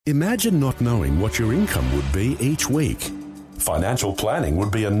Imagine not knowing what your income would be each week. Financial planning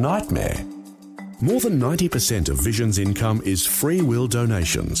would be a nightmare. More than 90% of Vision's income is free will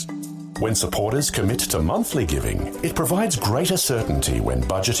donations. When supporters commit to monthly giving, it provides greater certainty when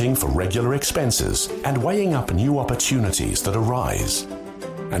budgeting for regular expenses and weighing up new opportunities that arise.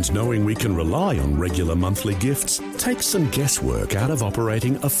 And knowing we can rely on regular monthly gifts takes some guesswork out of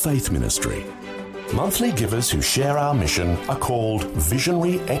operating a faith ministry. Monthly givers who share our mission are called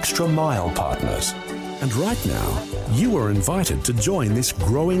Visionary Extra Mile Partners. And right now, you are invited to join this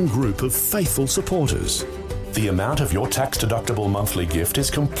growing group of faithful supporters. The amount of your tax-deductible monthly gift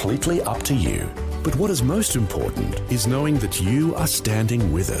is completely up to you. But what is most important is knowing that you are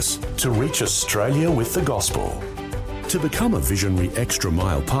standing with us to reach Australia with the gospel. To become a Visionary Extra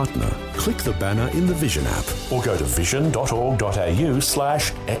Mile partner, click the banner in the Vision app or go to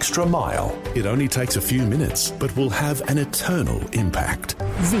vision.org.au/extra mile. It only takes a few minutes, but will have an eternal impact.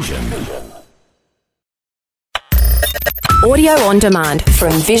 Vision. Audio on demand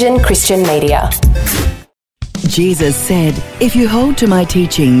from Vision Christian Media. Jesus said, "If you hold to my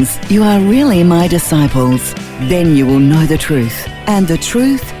teachings, you are really my disciples. Then you will know the truth, and the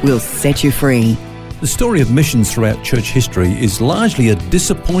truth will set you free." The story of missions throughout church history is largely a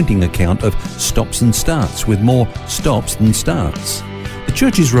disappointing account of stops and starts, with more stops than starts. The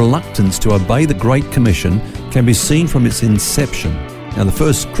church's reluctance to obey the Great Commission can be seen from its inception. Now, the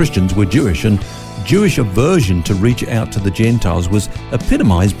first Christians were Jewish, and Jewish aversion to reach out to the Gentiles was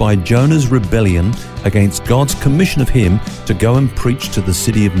epitomized by Jonah's rebellion against God's commission of him to go and preach to the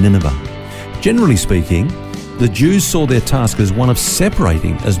city of Nineveh. Generally speaking, the Jews saw their task as one of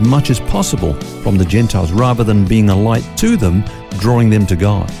separating as much as possible from the Gentiles rather than being a light to them, drawing them to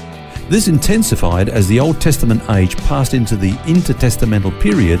God. This intensified as the Old Testament age passed into the intertestamental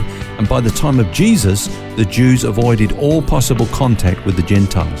period, and by the time of Jesus, the Jews avoided all possible contact with the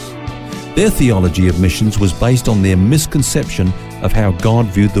Gentiles. Their theology of missions was based on their misconception of how God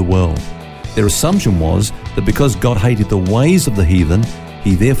viewed the world. Their assumption was that because God hated the ways of the heathen,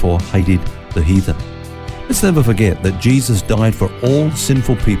 he therefore hated the heathen. Let's never forget that Jesus died for all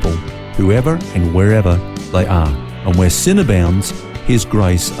sinful people, whoever and wherever they are. And where sin abounds, his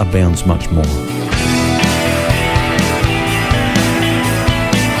grace abounds much more.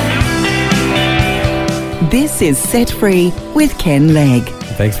 This is Set Free with Ken Legg.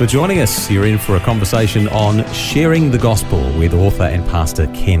 Thanks for joining us. You're in for a conversation on sharing the gospel with author and pastor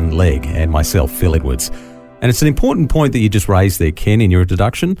Ken Legg and myself, Phil Edwards. And it's an important point that you just raised there, Ken, in your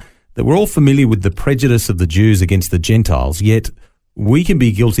introduction, that we're all familiar with the prejudice of the Jews against the Gentiles, yet we can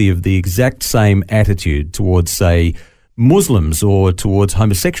be guilty of the exact same attitude towards, say, Muslims or towards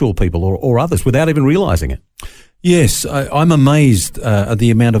homosexual people or others without even realising it. Yes, I'm amazed at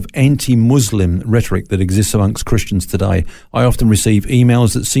the amount of anti-Muslim rhetoric that exists amongst Christians today. I often receive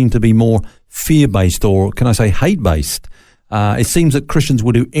emails that seem to be more fear-based or, can I say, hate-based. It seems that Christians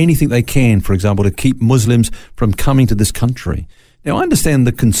will do anything they can, for example, to keep Muslims from coming to this country. Now, I understand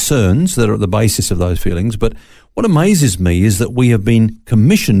the concerns that are at the basis of those feelings, but what amazes me is that we have been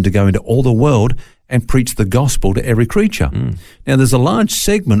commissioned to go into all the world and preach the gospel to every creature. Now, there's a large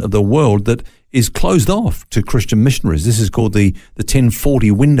segment of the world that is closed off to Christian missionaries. This is called the 1040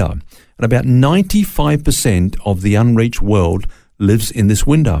 window. And about 95% of the unreached world lives in this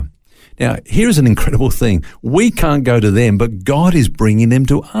window. Now, here's an incredible thing. We can't go to them, but God is bringing them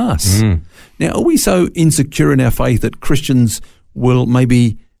to us. Now, are we so insecure in our faith that Christians will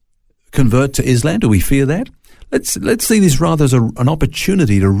maybe convert to Islam? Do we fear that? Let's see this rather as an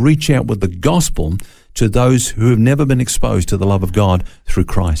opportunity to reach out with the gospel to those who have never been exposed to the love of God through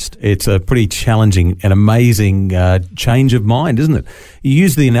Christ. It's a pretty challenging and amazing change of mind, isn't it? You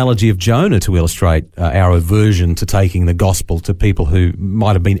use the analogy of Jonah to illustrate our aversion to taking the gospel to people who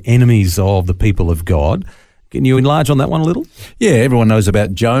might have been enemies of the people of God. Can you enlarge on that one a little? Yeah, everyone knows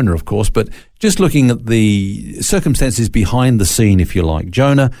about Jonah, of course, but just looking at the circumstances behind the scene, if you like,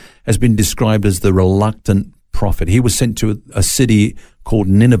 Jonah has been described as the reluctant prophet. He was sent to a city called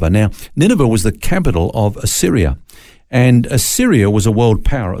Nineveh. Now, Nineveh was the capital of Assyria, and Assyria was a world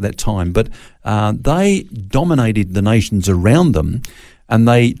power at that time, but they dominated the nations around them, and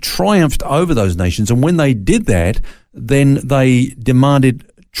they triumphed over those nations. And when they did that, then they demanded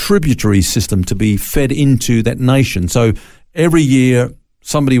tributary system to be fed into that nation. So every year,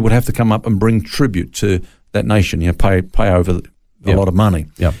 somebody would have to come up and bring tribute to that nation, pay over a lot of money.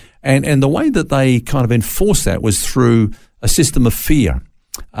 And the way that they kind of enforced that was through a system of fear.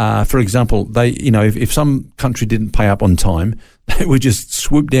 For example, if some country didn't pay up on time, they would just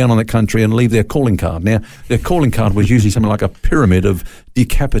swoop down on that country and leave their calling card. Now, their calling card was usually something like a pyramid of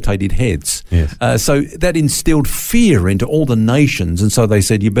decapitated heads. Yes. So that instilled fear into all the nations, and so they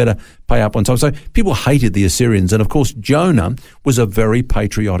said, you better pay up on time. So people hated the Assyrians, and of course Jonah was a very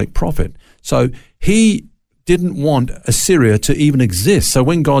patriotic prophet. So he didn't want Assyria to even exist. So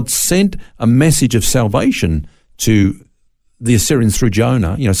when God sent a message of salvation to the Assyrians through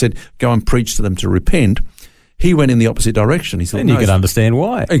Jonah, said, go and preach to them to repent, he went in the opposite direction. He said, and you can understand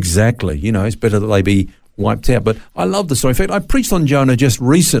why. Exactly. It's better that they be wiped out. But I love the story. In fact, I preached on Jonah just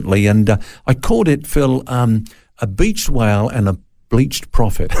recently, and I called it, Phil, a beached whale and a bleached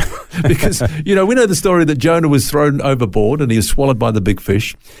prophet. Because, we know the story that Jonah was thrown overboard and he was swallowed by the big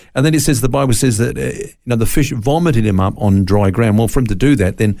fish. And then the Bible says that, the fish vomited him up on dry ground. Well, for him to do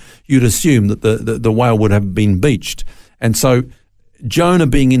that, then you'd assume that the whale would have been beached. And so Jonah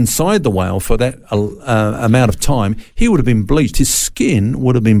being inside the whale for that amount of time, he would have been bleached. His skin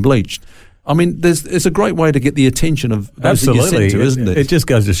would have been bleached. I mean, there's a great way to get the attention of those that you're sent to, isn't it? It just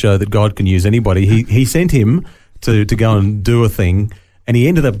goes to show that God can use anybody. He sent him to go and do a thing, and he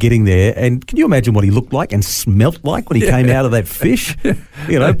ended up getting there. And can you imagine what he looked like and smelt like when he came out of that fish?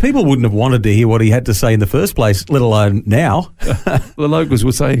 People wouldn't have wanted to hear what he had to say in the first place, let alone now. The locals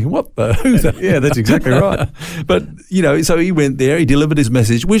were saying, what the? Who the? Yeah, that's exactly right. But, so he went there, he delivered his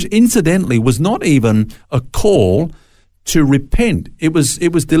message, which incidentally was not even a call to repent. It was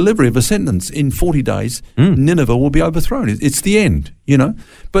delivery of a sentence. In 40 days, Nineveh will be overthrown. It's the end,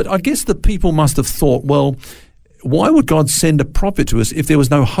 But I guess the people must have thought, well, why would God send a prophet to us if there was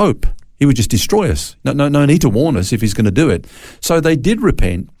no hope? He would just destroy us. No need to warn us if he's going to do it. So they did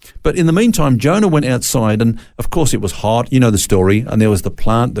repent. But in the meantime, Jonah went outside, and of course it was hot. You know the story. And there was the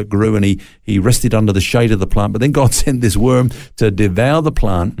plant that grew, and he rested under the shade of the plant. But then God sent this worm to devour the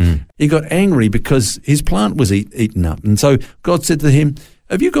plant. He got angry because his plant was eaten up. And so God said to him,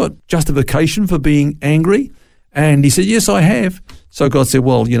 have you got justification for being angry? And he said, yes, I have. So God said,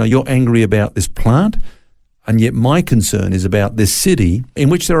 well, you're angry about this plant. And yet my concern is about this city, in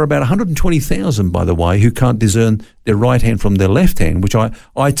which there are about 120,000, by the way, who can't discern their right hand from their left hand, which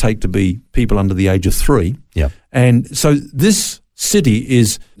I take to be people under the age of 3. Yeah. And so this city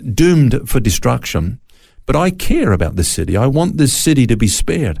is doomed for destruction. But I care about this city. I want this city to be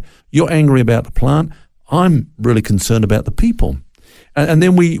spared. You're angry about the plant. I'm really concerned about the people. And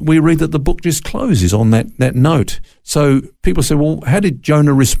then we read that the book just closes on that note. So people say, well, how did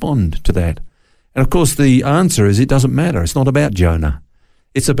Jonah respond to that? And of course, the answer is it doesn't matter. It's not about Jonah.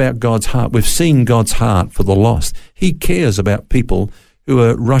 It's about God's heart. We've seen God's heart for the lost. He cares about people who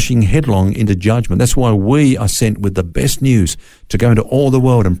are rushing headlong into judgment. That's why we are sent with the best news to go into all the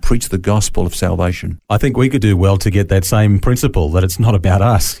world and preach the gospel of salvation. I think we could do well to get that same principle, that it's not about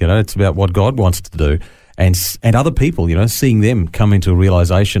us, it's about what God wants to do, and other people, seeing them come into a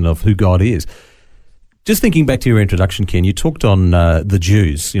realization of who God is. Just thinking back to your introduction, Ken, you talked on the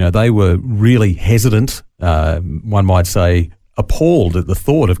Jews. They were really hesitant, one might say appalled at the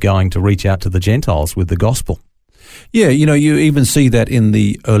thought of going to reach out to the Gentiles with the gospel. Yeah, you even see that in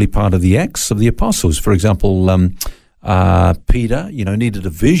the early part of the Acts of the Apostles. For example, Peter, needed a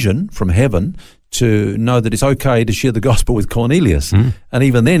vision from heaven to know that it's okay to share the gospel with Cornelius. And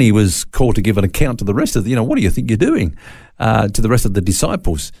even then he was called to give an account to the rest of what do you think you're doing, to the rest of the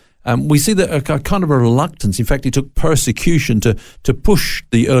disciples. We see that a kind of a reluctance. In fact, it took persecution to push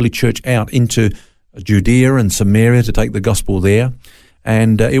the early church out into Judea and Samaria to take the gospel there.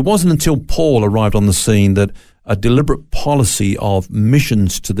 And it wasn't until Paul arrived on the scene that a deliberate policy of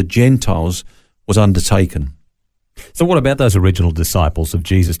missions to the Gentiles was undertaken. So what about those original disciples of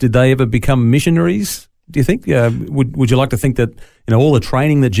Jesus? Did they ever become missionaries, do you think? Would you like to think that all the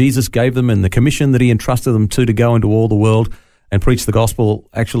training that Jesus gave them and the commission that he entrusted them to go into all the world and preach the gospel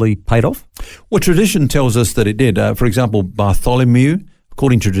actually paid off? Well, tradition tells us that it did. For example, Bartholomew,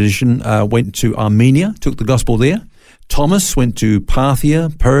 according to tradition, went to Armenia, took the gospel there. Thomas went to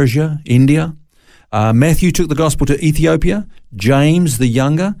Parthia, Persia, India. Matthew took the gospel to Ethiopia. James the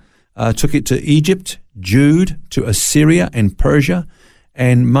Younger took it to Egypt. Jude to Assyria and Persia.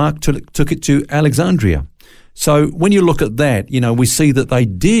 And Mark took it to Alexandria. So when you look at that, we see that they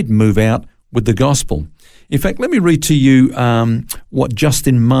did move out with the gospel. In fact, let me read to you what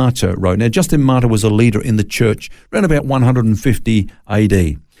Justin Martyr wrote. Now, Justin Martyr was a leader in the church around about 150 AD.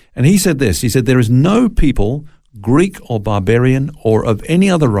 And he said this, he said, there is no people, Greek or barbarian or of any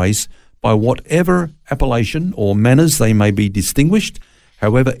other race, by whatever appellation or manners they may be distinguished,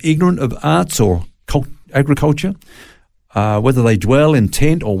 however ignorant of arts or agriculture, whether they dwell in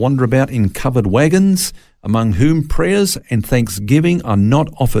tent or wander about in covered wagons, among whom prayers and thanksgiving are not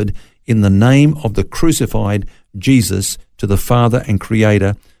offered in the name of the crucified Jesus to the Father and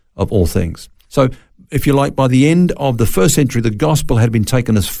Creator of all things. So, if you like, by the end of the first century, the gospel had been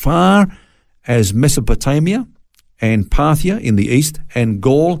taken as far as Mesopotamia and Parthia in the east, and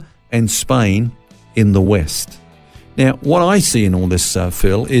Gaul and Spain in the west. Now, what I see in all this,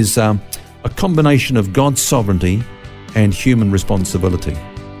 Phil, is a combination of God's sovereignty and human responsibility.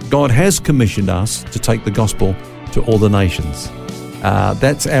 God has commissioned us to take the gospel to all the nations.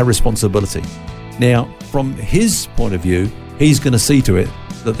 That's our responsibility. Now, from his point of view, he's going to see to it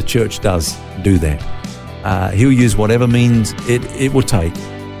that the church does do that. He'll use whatever means it will take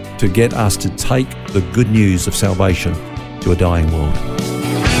to get us to take the good news of salvation to a dying world.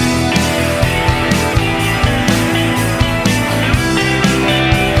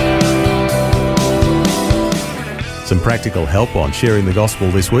 Some practical help on sharing the gospel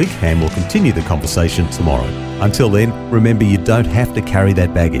this week, and we'll continue the conversation tomorrow. Until then, remember, you don't have to carry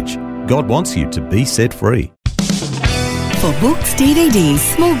that baggage. God wants you to be set free. For books, DVDs,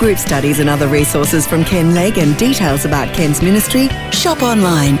 small group studies and other resources from Ken Legg and details about Ken's ministry, shop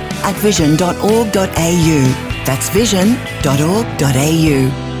online at vision.org.au. That's vision.org.au.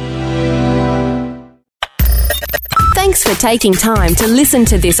 Thanks for taking time to listen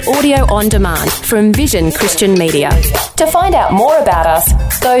to this audio on demand from Vision Christian Media. To find out more about us,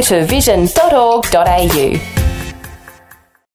 go to vision.org.au.